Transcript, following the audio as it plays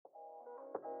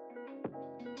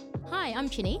Hi, I'm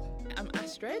Chinny. I'm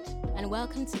Astrid. And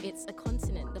welcome to It's a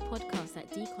Continent, the podcast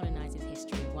that decolonizes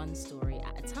history one story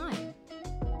at a time.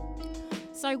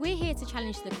 So we're here to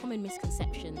challenge the common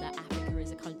misconception that Africa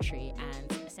is a country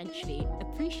and essentially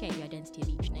appreciate the identity of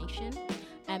each nation.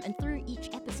 And through each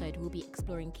episode, we'll be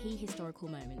exploring key historical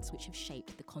moments which have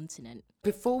shaped the continent.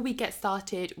 Before we get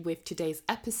started with today's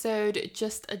episode,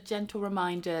 just a gentle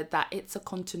reminder that It's a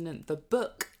Continent, the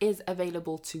book, is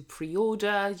available to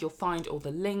pre-order. You'll find all the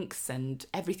links and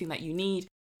everything that you need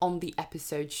on the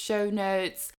episode show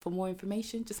notes. For more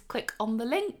information, just click on the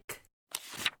link.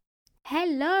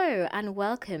 Hello and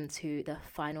welcome to the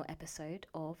final episode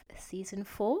of season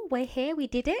 4. We're here, we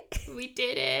did it. We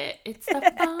did it. It's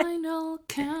the final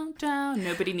countdown.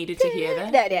 Nobody needed to hear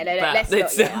that. No,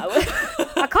 let's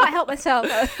not. I can't help myself.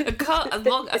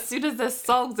 As soon as there's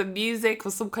songs and music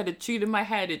or some kind of tune in my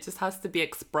head, it just has to be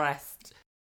expressed.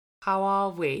 How are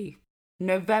we?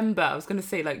 November. I was going to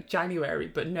say like January,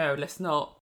 but no, let's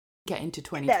not get into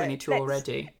 2022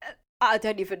 already. I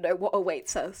don't even know what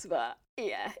awaits us, but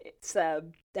yeah, it's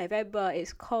November,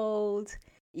 it's cold.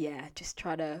 Yeah, just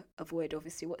trying to avoid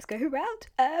obviously what's going around.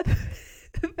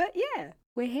 But yeah,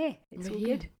 we're here. It's all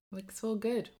good. It's all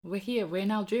good. We're here. We're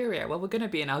in Algeria. Well, we're going to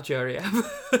be in Algeria.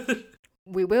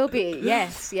 We will be.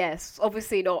 Yes.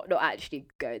 Obviously not actually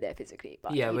go there physically,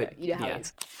 but you know how it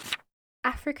is.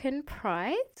 African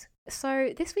Pride.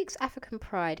 So this week's African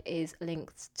Pride is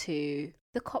linked to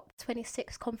the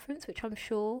COP26 conference, which I'm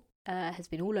sure has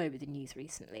been all over the news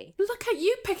recently. Look at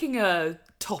you picking a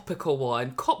topical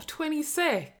one.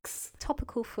 COP26.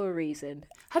 Topical for a reason.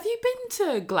 Have you been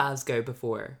to Glasgow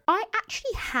before? I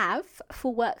actually have,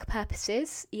 for work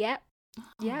purposes. Yep.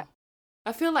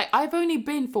 I feel like I've only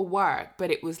been for work, but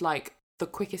it was like the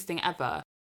quickest thing ever.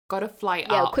 Got a flight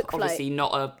up, obviously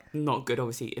not good,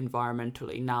 obviously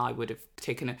environmentally. Now I would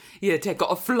have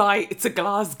got a flight to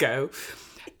Glasgow.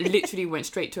 Literally went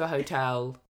straight to a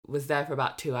hotel, was there for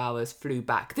about 2 hours, flew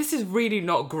back. This is really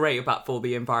not great for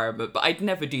the environment, but I'd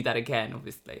never do that again,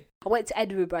 obviously. I went to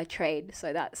Edinburgh by train,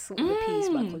 so that sort of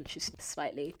appeased my consciousness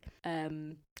slightly.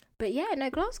 But yeah, no,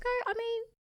 Glasgow, I mean,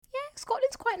 yeah,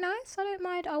 Scotland's quite nice. I don't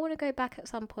mind. I want to go back at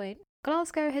some point.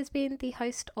 Glasgow has been the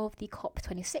host of the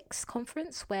COP26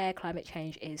 conference, where climate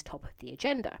change is top of the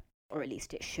agenda, or at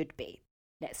least it should be.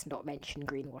 Let's not mention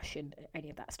greenwashing, any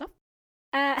of that stuff.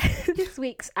 This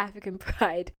week's African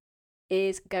Pride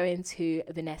is going to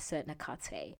Vanessa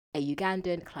Nakate, a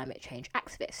Ugandan climate change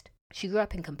activist. She grew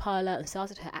up in Kampala and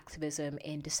started her activism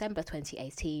in December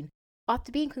 2018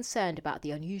 after being concerned about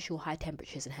the unusual high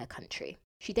temperatures in her country.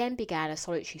 She then began a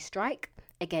solitary strike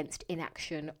against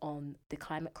inaction on the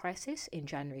climate crisis in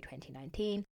January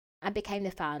 2019 and became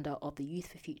the founder of the Youth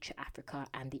for Future Africa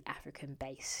and the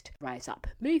African-based Rise Up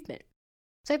movement.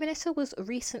 So Vanessa was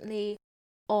recently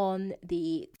on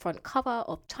the front cover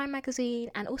of Time magazine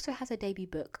and also has a debut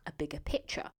book, A Bigger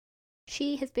Picture.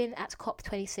 She has been at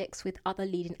COP26 with other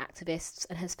leading activists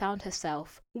and has found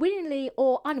herself, willingly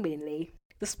or unwillingly,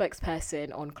 the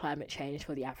spokesperson on climate change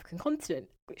for the African continent,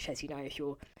 which, as you know, if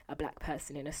you're a black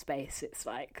person in a space, it's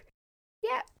like,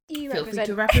 yeah, you Feel free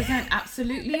to represent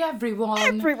absolutely everyone.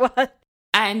 Everyone.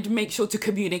 And make sure to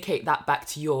communicate that back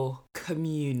to your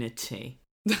community.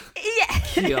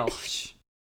 Yeah. Gosh.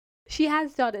 She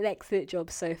has done an excellent job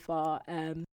so far.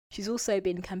 She's also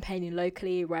been campaigning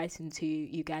locally, writing to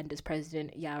Uganda's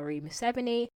President Yoweri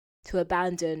Museveni to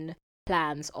abandon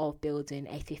plans of building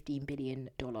a $15 billion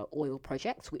oil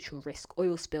project, which will risk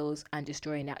oil spills and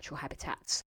destroy natural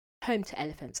habitats, home to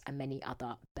elephants and many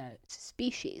other bird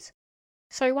species.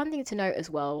 So one thing to note as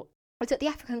well is that the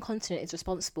African continent is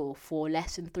responsible for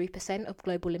less than 3% of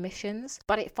global emissions,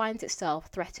 but it finds itself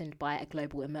threatened by a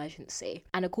global emergency.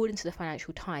 And according to the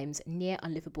Financial Times, near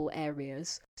unlivable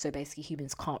areas, so basically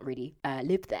humans can't really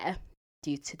live there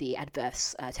due to the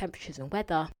adverse temperatures and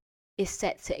weather, is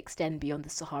set to extend beyond the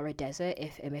Sahara Desert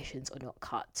if emissions are not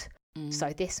cut.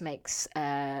 So this makes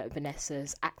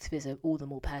Vanessa's activism all the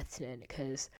more pertinent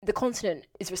because the continent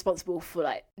is responsible for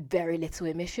like very little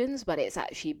emissions, but it's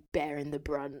actually bearing the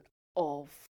brunt of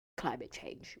climate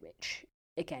change, which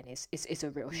again is a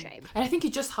real shame. And I think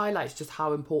it just highlights just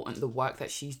how important the work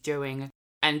that she's doing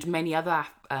and many other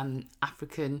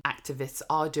African activists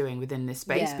are doing within this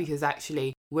space, because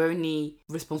actually we're only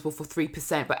responsible for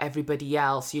 3%, but everybody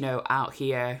else, out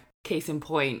here, case in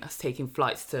point, us taking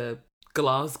flights to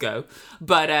Glasgow,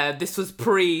 but this was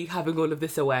pre having all of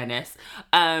this awareness,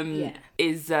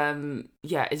 is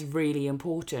really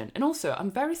important. And also, I'm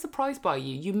very surprised by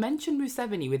you mentioned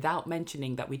Museveni without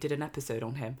mentioning that we did an episode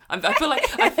on him. I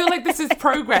feel like this is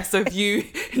progress of you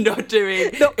not plugging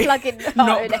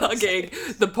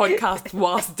the podcast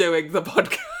whilst doing the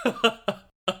podcast.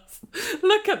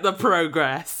 at the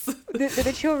progress. The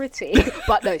maturity.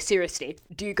 But no, seriously,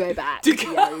 do go back to the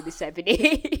early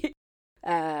 70s.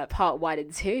 Part 1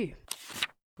 and 2.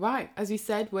 Right, as we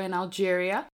said, we're in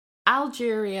Algeria.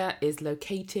 Algeria is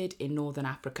located in northern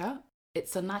Africa.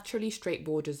 Its unnaturally straight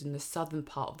borders in the southern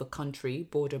part of the country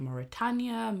border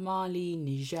Mauritania, Mali,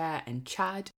 Niger and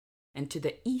Chad. And to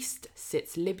the east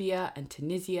sits Libya and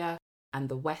Tunisia, and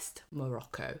the west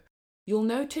Morocco. You'll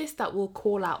notice that we'll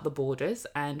call out the borders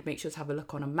and make sure to have a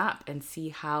look on a map and see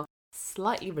how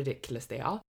slightly ridiculous they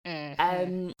are.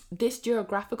 This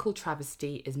geographical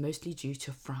travesty is mostly due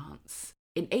to France.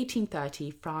 In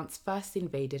 1830, France first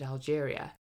invaded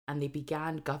Algeria, and they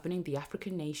began governing the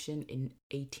African nation in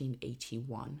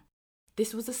 1881.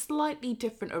 This was a slightly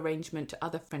different arrangement to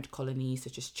other French colonies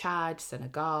such as Chad,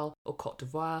 Senegal, or Côte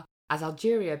d'Ivoire, as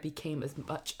Algeria became as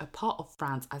much a part of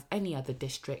France as any other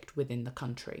district within the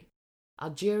country.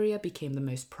 Algeria became the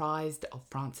most prized of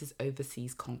France's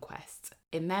overseas conquests.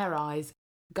 In their eyes,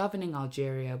 governing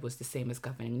Algeria was the same as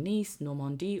governing Nice,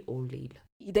 Normandy, or Lille.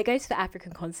 They go to the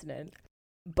African continent,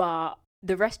 but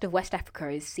the rest of West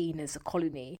Africa is seen as a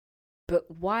colony. But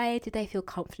why did they feel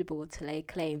comfortable to lay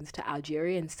claims to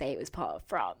Algeria and say it was part of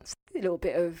France? A little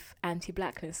bit of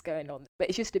anti-blackness going on. But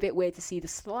it's just a bit weird to see the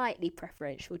slightly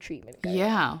preferential treatment going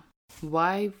on.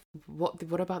 Why?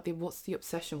 What about what's the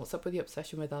obsession? What's up with the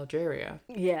obsession with Algeria?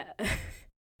 Yeah.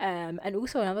 And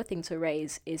also another thing to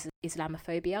raise is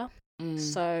Islamophobia.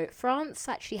 So France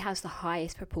actually has the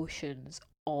highest proportions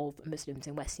of Muslims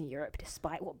in Western Europe,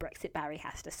 despite what Brexit Barry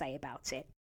has to say about it.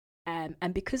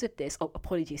 And because of this,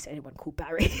 apologies to anyone called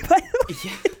Barry, by the way.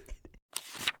 Yeah.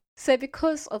 So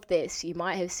because of this, you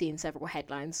might have seen several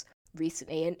headlines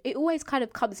recently, and it always kind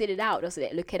of comes in and out, doesn't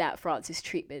it? Looking at France's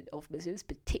treatment of Muslims,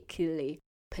 particularly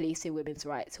policing women's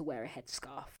right to wear a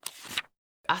headscarf.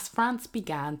 As France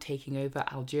began taking over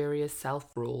Algeria's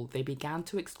self-rule, they began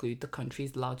to exclude the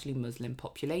country's largely Muslim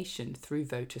population through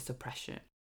voter suppression.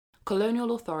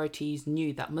 Colonial authorities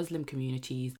knew that Muslim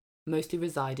communities mostly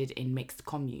resided in mixed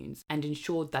communes and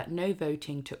ensured that no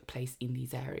voting took place in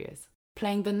these areas.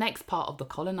 Playing the next part of the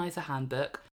colonizer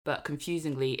handbook, but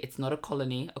confusingly, it's not a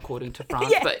colony according to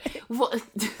France, but what?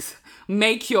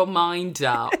 Make your mind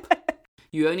up.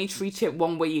 You only treat it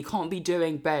one way, you can't be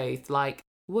doing both. Like,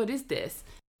 what is this?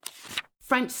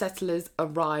 French settlers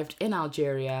arrived in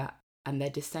Algeria and their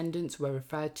descendants were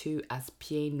referred to as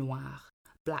pieds noirs,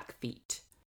 black feet.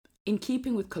 In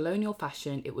keeping with colonial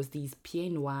fashion, it was these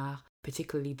pieds noirs,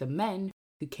 particularly the men,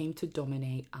 who came to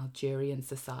dominate Algerian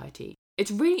society.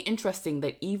 It's really interesting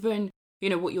that even,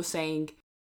 what you're saying,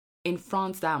 in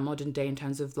France now, modern day, in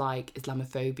terms of like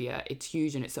Islamophobia, it's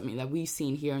huge and it's something that we've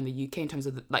seen here in the UK in terms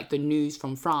of the news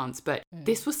from France. But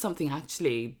this was something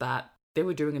actually that they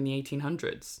were doing in the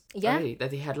 1800s. Yeah. Really,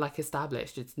 that they had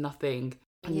established. It's nothing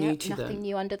new to them. Nothing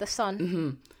new under the sun. Mm-hmm.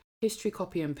 History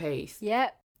copy and paste.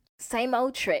 Yep. Same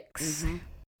old tricks. Mm-hmm.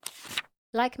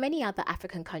 Like many other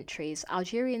African countries,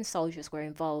 Algerian soldiers were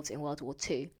involved in World War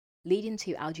II, leading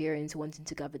to Algerians wanting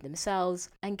to govern themselves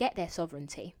and get their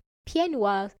sovereignty. Pieds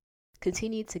noirs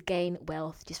continued to gain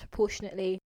wealth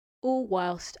disproportionately, all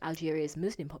whilst Algeria's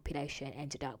Muslim population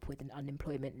ended up with an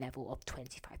unemployment level of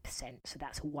 25%. So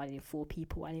that's 1 in 4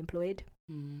 people unemployed.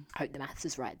 I hope the maths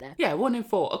is right there. Yeah, 1 in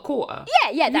 4, a quarter.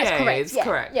 Yeah, that's correct. It's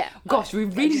correct. Yeah. Gosh, we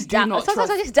really sometimes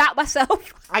I just doubt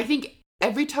myself. I think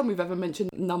every time we've ever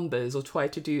mentioned numbers or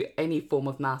tried to do any form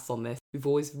of maths on this, we've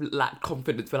always lacked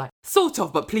confidence. We're like, sort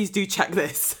of, but please do check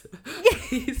this.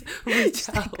 Please reach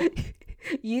out.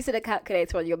 Using a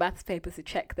calculator on your maths paper to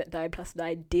check that 9 plus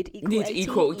 9 did equal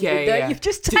 18, even though you've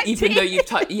just typed even though you've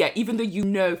typed, even though you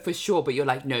know for sure, but you're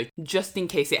like, no, just in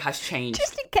case it has changed.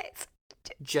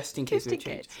 Just in case it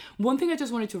changed. One thing I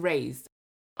just wanted to raise,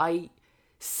 I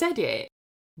said it,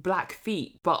 black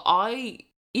feet, but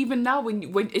even now when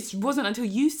it wasn't until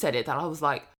you said it that I was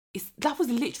like, that was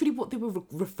literally what they were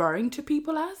referring to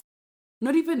people as.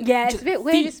 Not even it's a bit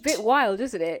weird. Feet. It's a bit wild,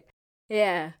 isn't it?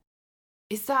 Yeah.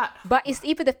 Is that? But it's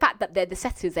even the fact that they're the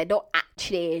settlers, they're not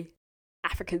actually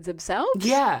Africans themselves.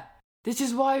 Yeah. This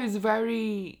is why it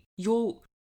was you're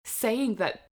saying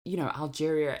that,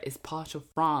 Algeria is part of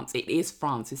France. It is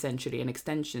France, essentially, an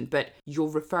extension. But you're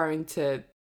referring to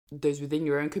those within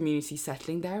your own community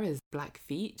settling there as black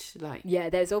feet. Yeah,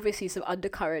 there's obviously some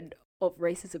undercurrent of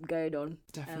racism going on.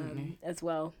 Definitely. As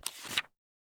well.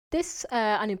 This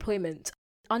unemployment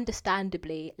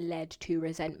understandably led to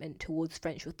resentment towards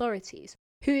French authorities,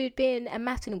 who had been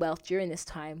amassing wealth during this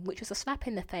time, which was a slap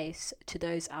in the face to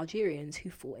those Algerians who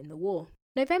fought in the war.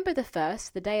 November the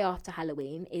 1st, the day after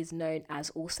Halloween, is known as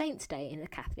All Saints' Day in the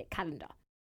Catholic calendar.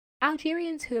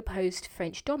 Algerians who opposed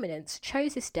French dominance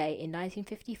chose this day in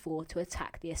 1954 to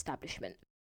attack the establishment.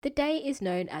 The day is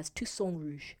known as Toussaint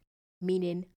Rouge,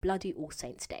 meaning Bloody All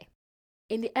Saints' Day.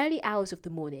 In the early hours of the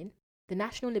morning, the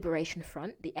National Liberation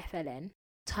Front, the FLN,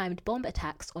 timed bomb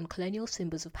attacks on colonial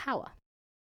symbols of power.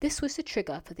 This was the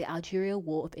trigger for the Algeria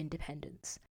War of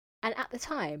Independence, and at the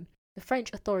time, the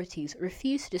French authorities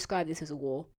refused to describe this as a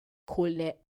war, calling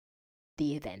it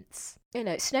the events.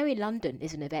 Snowy London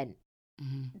is an event.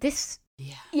 Mm-hmm.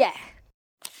 Yeah.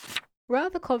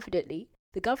 Rather confidently,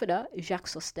 the governor, Jacques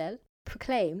Sostel,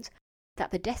 proclaimed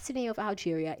that the destiny of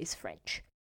Algeria is French.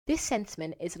 This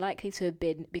sentiment is likely to have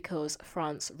been because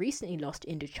France recently lost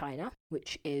Indochina,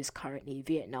 which is currently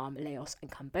Vietnam, Laos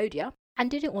and Cambodia, and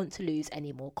didn't want to lose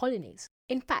any more colonies.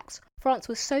 In fact, France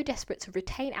was so desperate to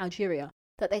retain Algeria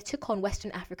that they took on Western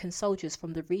African soldiers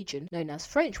from the region known as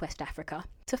French West Africa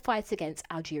to fight against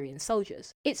Algerian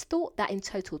soldiers. It's thought that in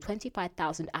total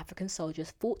 25,000 African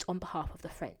soldiers fought on behalf of the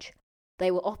French. They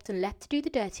were often left to do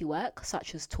the dirty work,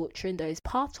 such as torturing those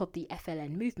part of the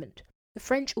FLN movement. The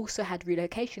French also had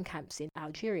relocation camps in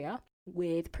Algeria,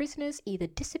 with prisoners either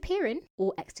disappearing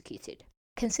or executed.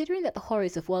 Considering that the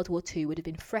horrors of World War II would have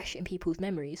been fresh in people's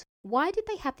memories, why did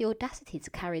they have the audacity to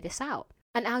carry this out?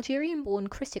 An Algerian-born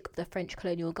critic of the French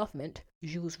colonial government,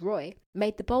 Jules Roy,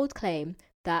 made the bold claim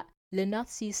that "les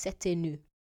Nazis c'était nous."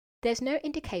 There's no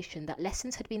indication that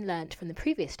lessons had been learnt from the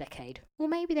previous decade, or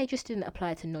maybe they just didn't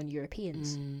apply to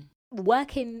non-Europeans.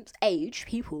 Working age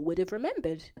people would have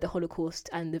remembered the Holocaust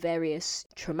and the various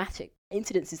traumatic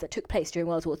incidences that took place during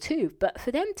World War II, but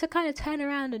for them to kind of turn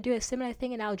around and do a similar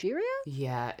thing in Algeria?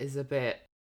 Yeah, is a bit...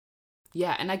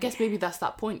 Yeah, and I guess maybe that's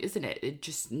that point, isn't it? It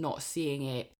just not seeing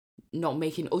it, not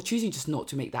making, or choosing just not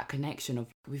to make that connection of,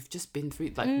 we've just been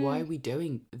through, why are we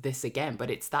doing this again? But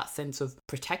it's that sense of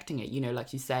protecting it,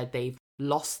 like you said, they've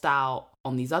lost out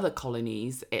on these other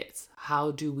colonies. It's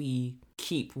how do we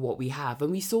keep what we have?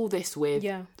 And we saw this with,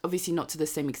 obviously not to the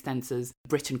same extent as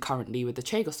Britain currently with the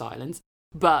Chagos Islands,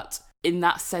 but in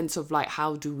that sense of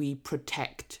how do we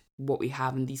protect what we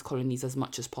have in these colonies as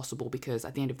much as possible, because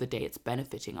at the end of the day it's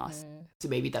benefiting us. So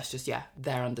maybe that's just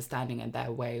their understanding and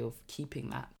their way of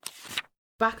keeping that.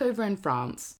 Back over in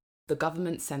France, the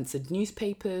government censored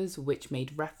newspapers which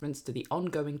made reference to the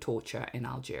ongoing torture in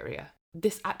Algeria.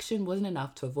 This action wasn't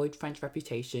enough to avoid French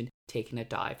reputation taking a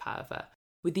dive, however,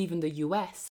 with even the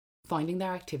US finding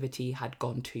their activity had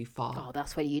gone too far. Oh,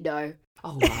 that's when you know.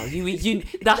 Oh wow,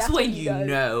 that's when you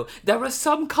know. There are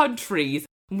some countries,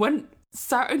 when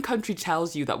certain country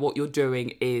tells you that what you're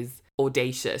doing is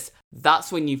audacious,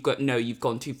 that's when you've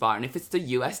gone too far. And if it's the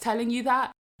US telling you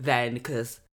that, then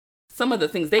because some of the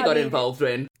things they got involved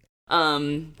in, pot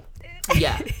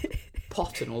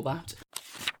and all that.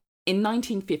 In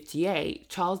 1958,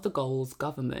 Charles de Gaulle's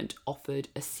government offered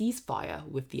a ceasefire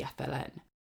with the FLN,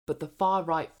 but the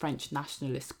far-right French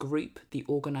nationalist group, the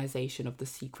Organisation of the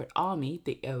Secret Army,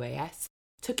 the OAS,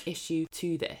 took issue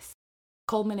to this,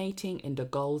 culminating in de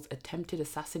Gaulle's attempted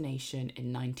assassination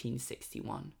in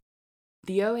 1961.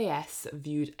 The OAS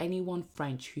viewed anyone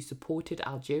French who supported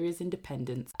Algeria's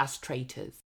independence as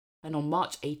traitors, and on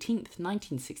March 18,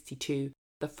 1962,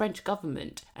 the French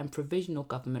government and Provisional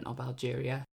Government of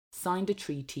Algeria signed a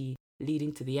treaty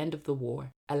leading to the end of the war,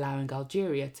 allowing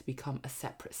Algeria to become a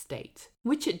separate state,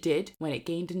 which it did when it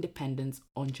gained independence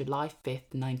on July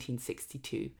 5th,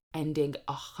 1962, ending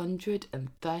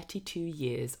 132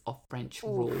 years of French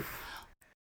rule.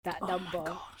 That number. Oh my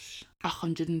gosh.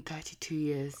 132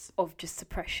 years. Of just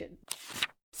suppression.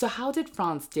 So how did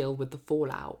France deal with the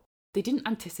fallout? They didn't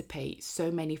anticipate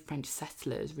so many French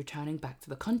settlers returning back to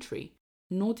the country,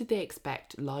 nor did they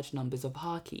expect large numbers of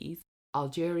Harkis,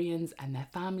 Algerians and their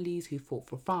families who fought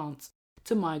for France,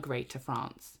 to migrate to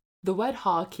France. The word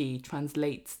Harki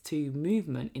translates to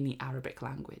movement in the Arabic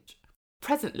language.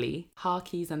 Presently,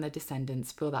 Harkis and their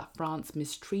descendants feel that France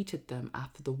mistreated them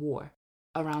after the war.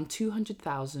 Around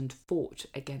 200,000 fought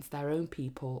against their own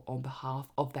people on behalf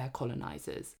of their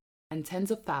colonisers, and tens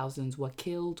of thousands were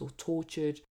killed or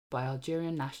tortured by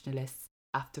Algerian nationalists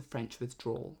after French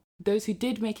withdrawal. Those who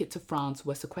did make it to France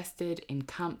were sequestered in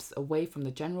camps away from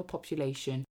the general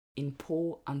population in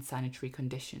poor, unsanitary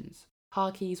conditions.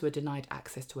 Harkis were denied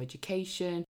access to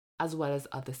education, as well as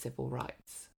other civil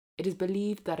rights. It is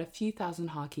believed that a few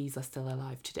thousand Harkis are still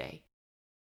alive today.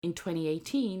 In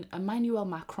 2018, Emmanuel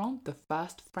Macron, the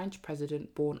first French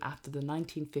president born after the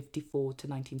 1954 to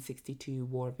 1962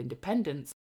 War of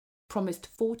Independence, promised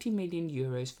 €40 million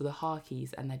for the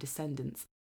Harkis and their descendants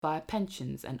via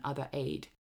pensions and other aid,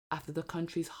 after the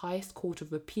country's highest court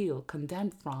of appeal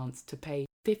condemned France to pay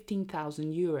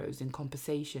 €15,000 in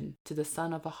compensation to the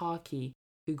son of a Harki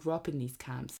who grew up in these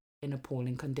camps in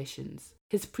appalling conditions.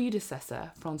 His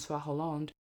predecessor, François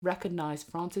Hollande, recognised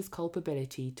France's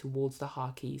culpability towards the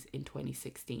Harkis in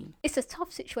 2016. It's a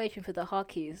tough situation for the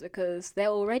Harkis because they're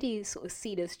already sort of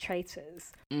seen as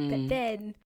traitors. But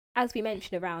then, as we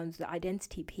mentioned around the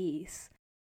identity piece,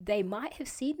 they might have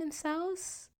seen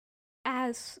themselves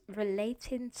as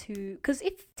relating to... Because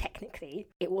if technically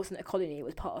it wasn't a colony, it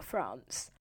was part of France,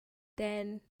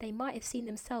 then they might have seen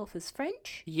themselves as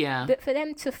French. Yeah. But for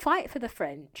them to fight for the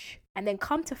French and then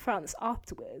come to France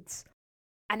afterwards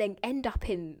and then end up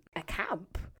in a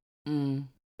camp,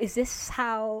 is this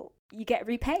how you get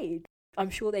repaid? I'm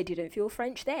sure they didn't feel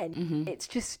French then. It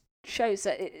just shows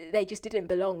that they just didn't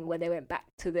belong when they went back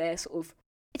to their sort of...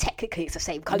 Technically, it's the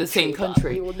same country. The same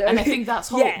country. And I think that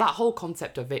whole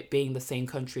concept of it being the same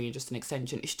country and just an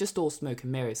extension, it's just all smoke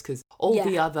and mirrors, because all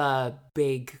the other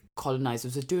big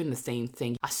colonizers are doing the same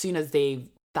thing. As soon as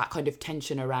that kind of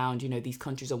tension around, you know, these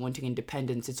countries are wanting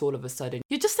independence, it's all of a sudden,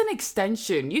 you're just an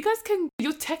extension. You guys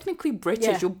you're technically British.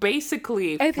 Yeah. You're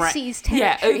basically... Overseas territory.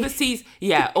 Yeah, overseas.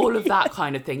 Yeah, all of that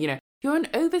kind of thing, you know. You're an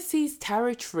overseas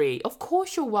territory. Of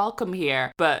course you're welcome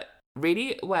here, but...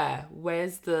 Really?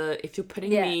 Where's if you're putting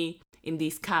me in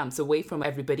these camps away from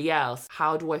everybody else,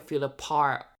 how do I feel a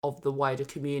part of the wider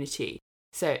community?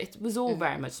 So it was all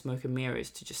very much smoke and mirrors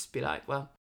to just be like, well,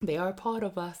 they are a part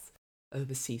of us.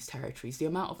 Overseas territories. The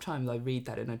amount of times I read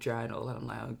that in a journal and I'm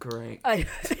like, oh, great.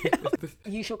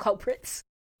 Usual culprits.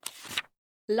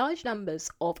 Large numbers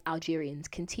of Algerians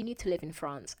continue to live in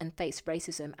France and face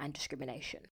racism and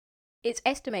discrimination. It's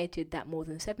estimated that more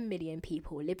than 7 million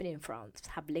people living in France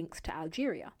have links to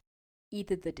Algeria,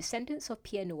 either the descendants of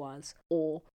Pieds Noirs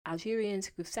or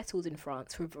Algerians who've settled in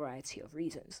France for a variety of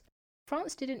reasons.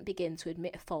 France didn't begin to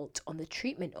admit fault on the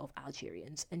treatment of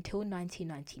Algerians until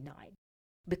 1999.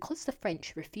 Because the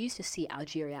French refused to see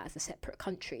Algeria as a separate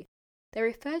country, they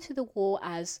referred to the war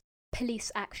as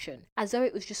police action, as though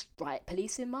it was just riot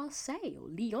police in Marseille or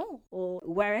Lyon or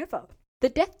wherever. The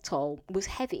death toll was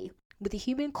heavy, with the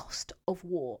human cost of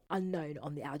war unknown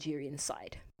on the Algerian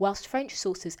side. Whilst French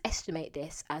sources estimate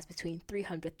this as between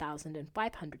 300,000 and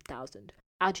 500,000,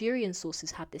 Algerian sources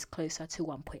have this closer to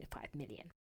 1.5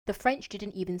 million. The French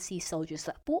didn't even see soldiers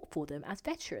that fought for them as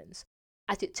veterans,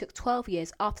 as it took 12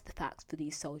 years after the fact for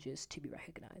these soldiers to be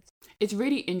recognised. It's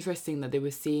really interesting that they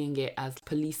were seeing it as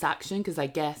police action, because I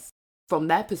guess from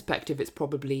their perspective, it's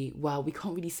probably, well, we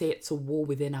can't really say it's a war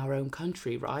within our own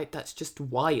country, right? That's just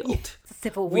wild.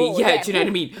 Civil war. Do you know what I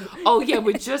mean? Oh, yeah,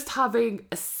 we're just having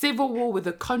a civil war with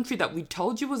a country that we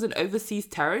told you was an overseas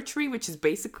territory, which is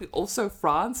basically also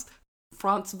France.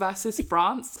 France versus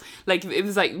France. Like, it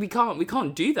was like, we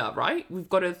can't do that, right? We've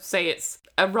got to say it's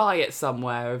a riot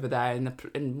somewhere over there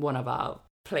in one of our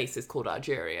places called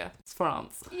Algeria. It's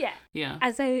France. Yeah.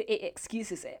 As though it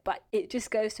excuses it, but it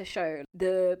just goes to show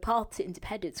the path to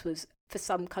independence was, for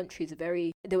some countries,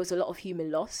 there was a lot of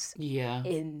human loss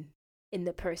in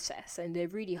the process, and they're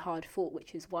really hard fought,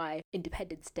 which is why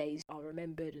Independence Days are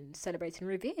remembered and celebrated and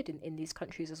revered in these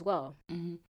countries as well.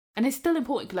 Mm-hmm. And it's still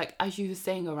important, like, as you were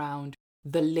saying around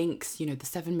the links, you know, the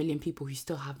 7 million people who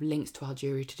still have links to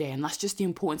Algeria today, and that's just the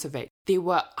importance of it. They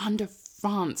were under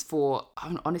France for,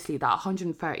 honestly, that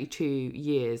 132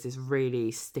 years is really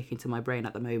sticking to my brain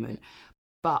at the moment.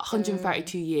 But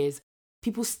 132 years,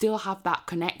 people still have that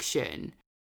connection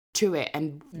to it,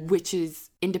 and which is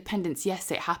independence.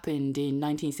 Yes, it happened in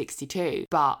 1962,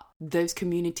 but those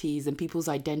communities and people's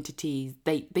identities,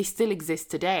 they still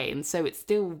exist today, and so it's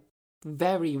still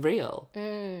very real.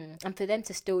 And for them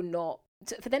to still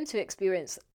for them to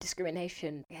experience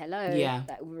discrimination,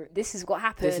 this is what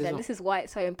happened, this is why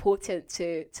it's so important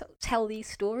to tell these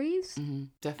stories.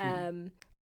 Definitely.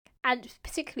 And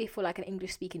particularly for like an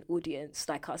English-speaking audience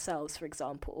like ourselves, for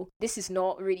example, this is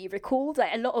not really recalled.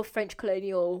 Like a lot of French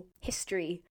colonial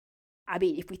history, I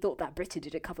mean, if we thought that Britain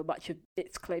didn't cover much of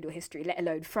its colonial history, let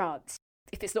alone France,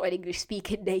 if it's not an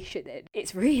English-speaking nation, then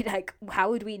it's really like,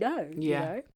 how would we know? Yeah.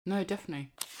 You know? No,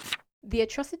 definitely. The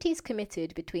atrocities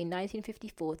committed between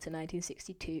 1954 to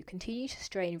 1962 continue to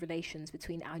strain relations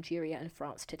between Algeria and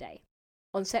France today.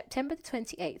 On September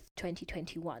 28,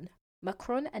 2021,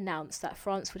 Macron announced that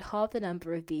France would halve the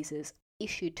number of visas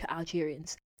issued to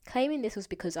Algerians, claiming this was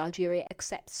because Algeria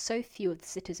accepts so few of the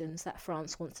citizens that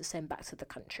France wants to send back to the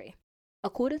country.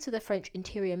 According to the French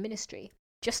Interior Ministry,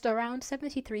 just around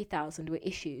 73,000 were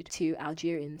issued to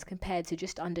Algerians compared to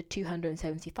just under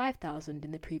 275,000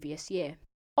 in the previous year.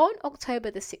 On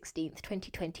October the 16th,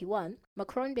 2021,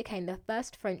 Macron became the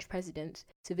first French president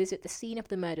to visit the scene of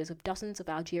the murders of dozens of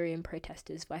Algerian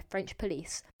protesters by French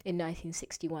police in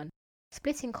 1961,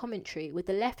 splitting commentary, with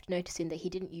the left noticing that he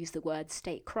didn't use the word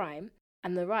state crime,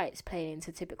 and the right playing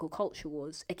into typical culture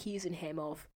wars, accusing him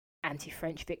of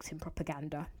anti-French victim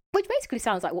propaganda. Which makes basically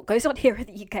sounds like what goes on here in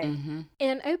the UK. Mm-hmm. In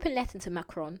an open letter to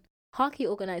Macron, Harki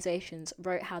organisations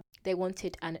wrote how they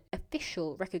wanted an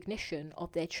official recognition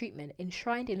of their treatment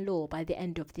enshrined in law by the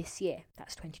end of this year.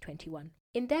 That's 2021.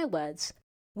 In their words,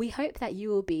 "We hope that you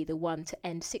will be the one to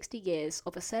end 60 years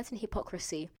of a certain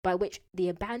hypocrisy by which the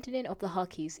abandoning of the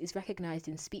Harkis is recognised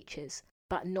in speeches,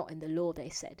 but not in the law," they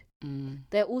said.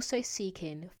 They're also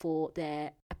seeking for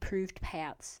their approved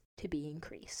payouts to be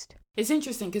increased. It's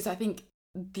interesting because I think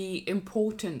the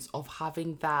importance of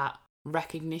having that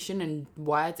recognition and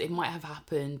words, it might have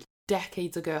happened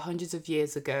decades ago, hundreds of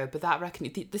years ago, but that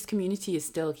this community is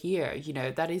still here. You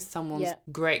know, that is someone's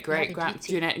great grand.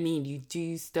 Do you know what I mean? You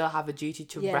do still have a duty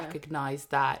to recognize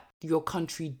that your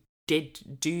country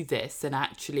did do this and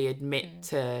actually admit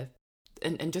to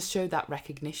and just show that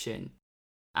recognition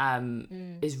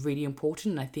is really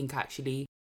important. And I think actually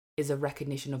is a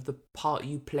recognition of the part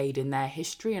you played in their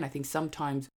history. And I think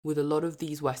sometimes with a lot of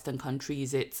these Western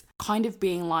countries, it's kind of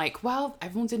being like, well,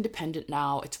 everyone's independent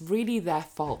now. It's really their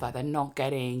fault that they're not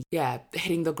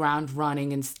hitting the ground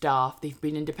running and stuff. They've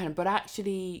been independent. But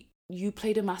actually, you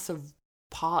played a massive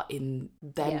part in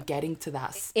them getting to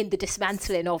that. In the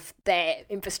dismantling of their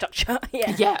infrastructure.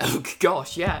 Oh,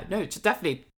 gosh, yeah. No,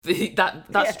 definitely.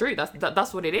 That's true.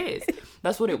 That's what it is.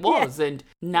 That's what it was. And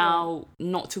now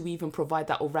not to even provide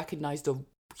that or recognize the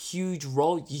huge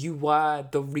role you were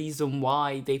the reason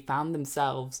why they found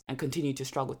themselves and continue to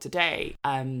struggle today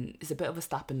is a bit of a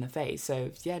slap in the face.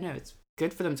 So it's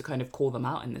good for them to kind of call them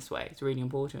out in this way. It's really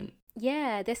important.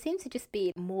 There seems to just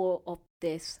be more of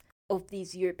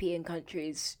these European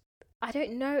countries. I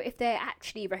don't know if they're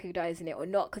actually recognising it or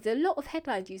not, because a lot of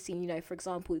headlines you've seen, for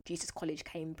example, Jesus College,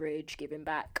 Cambridge, giving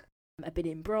back a bit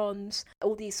in bronze,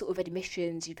 all these sort of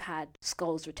admissions, you've had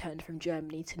skulls returned from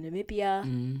Germany to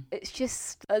Namibia. It's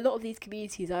just a lot of these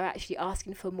communities are actually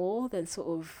asking for more than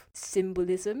sort of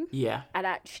symbolism and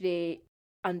actually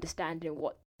understanding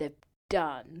what they've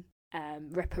done.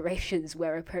 Reparations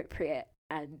were appropriate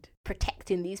and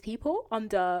protecting these people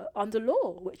under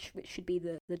law, which should be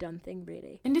the done thing,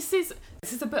 really. And this is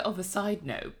a bit of a side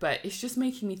note, but it's just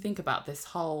making me think about this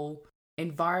whole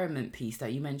environment piece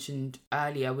that you mentioned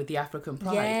earlier with the African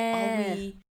pride. Are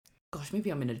we? Gosh,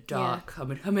 maybe I'm in a dark.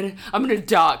 I'm in a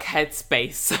dark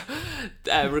headspace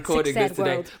recording this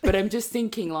today. World. But I'm just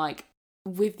thinking, like,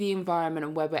 with the environment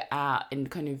and where we're at,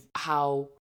 and kind of how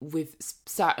with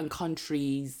certain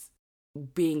countries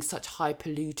being such high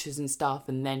polluters and stuff,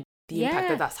 and then the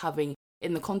impact that's having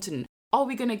in the continent. Are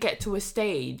we going to get to a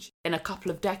stage in a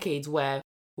couple of decades where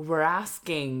we're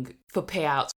asking for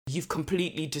payouts? You've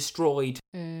completely destroyed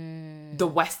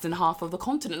the western half of the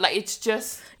continent. Like, it's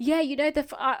just...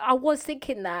 I was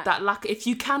thinking that. That lack... If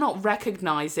you cannot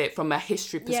recognise it from a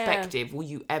history perspective, will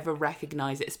you ever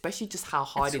recognise it? Especially just how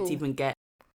hard it's even get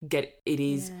it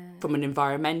is from an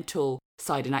environmental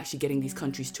side, and actually getting these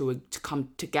countries to come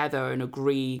together and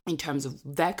agree in terms of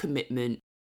their commitment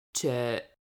to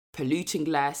polluting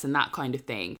less and that kind of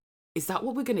thing. Is that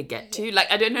what we're going to get to?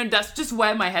 Like, I don't know. That's just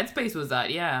where my headspace was at.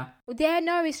 Yeah. Yeah,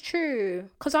 no, it's true.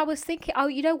 Because I was thinking,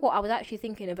 you know what? I was actually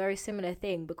thinking a very similar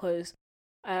thing, because,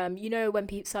 when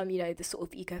the sort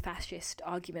of eco-fascist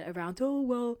argument around,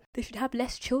 they should have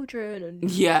less children. And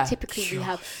typically we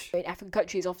have, in African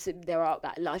countries, often there are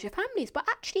larger families. But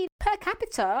actually, per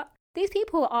capita, these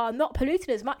people are not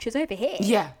polluting as much as over here.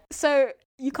 Yeah. So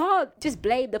you can't just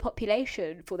blame the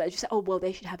population for that. Just say,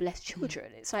 they should have less children.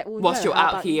 It's like, whilst you're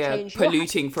out here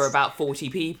polluting for about 40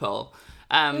 people.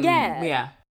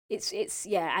 It's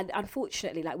and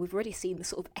unfortunately, like, we've already seen the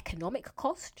sort of economic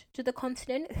cost to the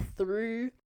continent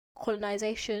through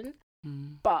colonization.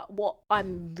 But what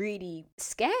I'm really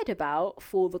scared about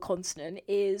for the continent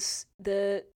is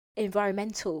the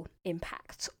environmental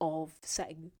impact of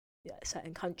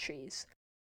certain countries,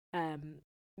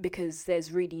 because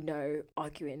there's really no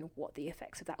arguing what the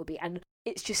effects of that would be. And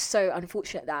it's just so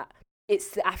unfortunate that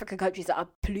it's the African countries that are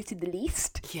polluted the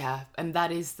least. Yeah, and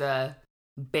that is the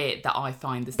bit that I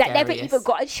find the scariest. That never even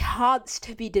got a chance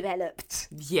to be developed.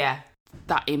 Yeah,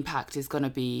 that impact is going to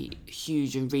be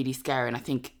huge and really scary. And I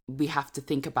think we have to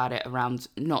think about it around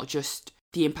not just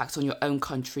the impact on your own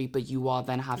country, but you are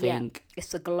then having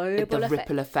it's a global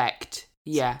ripple effect.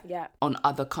 On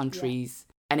other countries.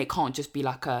 And it can't just be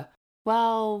like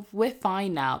we're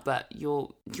fine now, but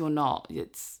you're not.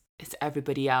 It's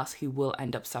everybody else who will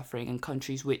end up suffering, and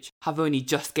countries which have only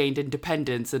just gained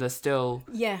independence and are still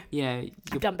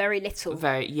have done very little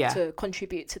to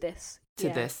contribute to this.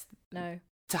 This. No.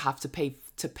 to have to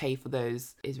pay for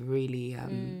those is really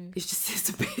it's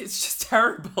just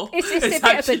terrible. It's a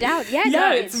bit of a down.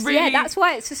 It's really, that's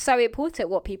why it's just so important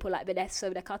what people like Vanessa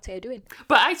and Nakate are doing.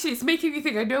 But actually, it's making me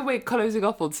think. I know we're closing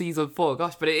off on season 4,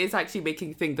 gosh, but it is actually making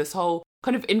me think this whole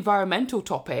kind of environmental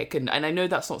topic, and I know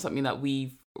that's not something that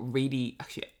we've really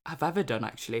actually have ever done.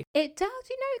 Actually, it does.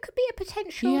 It could be a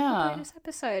potential bonus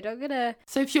episode.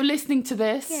 So if you're listening to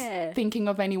this, thinking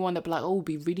of anyone that'd be like, would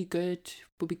be really good,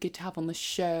 would be good to have on the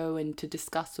show and to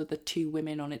discuss with the 2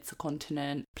 women on It's a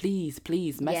Continent, please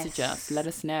message us. Let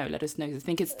us know. I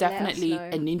think it's definitely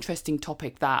an interesting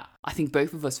topic that I think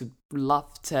both of us would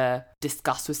love to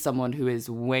discuss with someone who is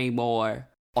way more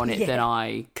on it than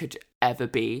I could ever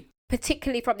be.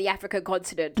 Particularly from the African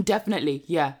continent. Definitely,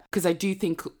 yeah. Because I do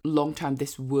think long term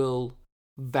this will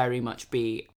very much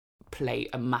play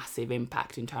a massive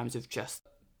impact in terms of just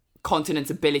continent's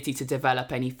ability to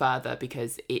develop any further,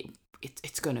 because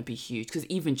it's going to be huge. Because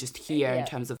even just here in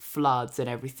terms of floods and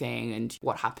everything and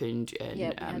what happened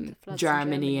in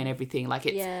Germany and everything, like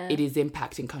it is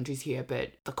impacting countries here,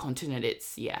 but the continent,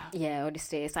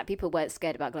 honestly, it's like people weren't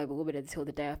scared about global warming until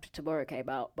the day after tomorrow came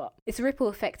out, but it's a ripple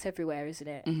effect everywhere, isn't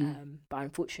it? But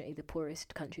unfortunately the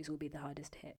poorest countries will be the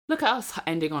hardest hit. Look at us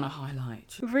ending on a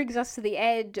highlight. Brings us to the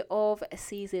end of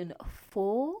season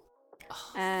 4.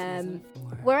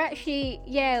 We're actually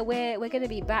we're going to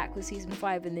be back with season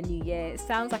 5 in the new year. It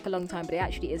sounds like a long time, but it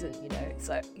actually isn't,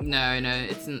 so no,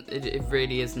 it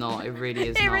really is not. It really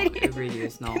is not. It really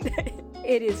is not.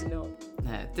 It is not.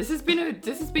 No, this has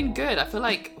been good. I feel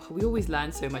like we always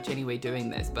learn so much anyway doing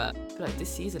this, but I feel like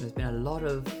this season has been a lot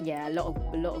of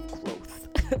growth.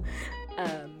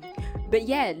 But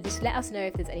just let us know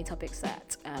if there's any topics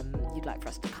that you'd like for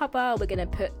us to cover. We're going to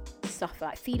put stuff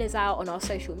like feelers out on our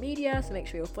social media, so make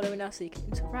sure you're following us so you can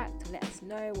interact and let us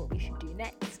know what we should do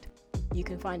next. You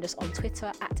can find us on Twitter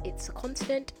at It's a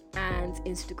Continent and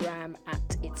Instagram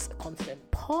at It's a Continent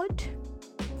Pod.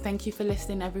 Thank you for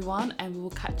listening, everyone, and we will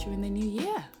catch you in the new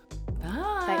year.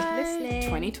 Bye. Thanks for listening.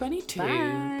 2022.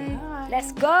 Bye.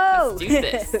 Let's go. Let's do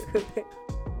this.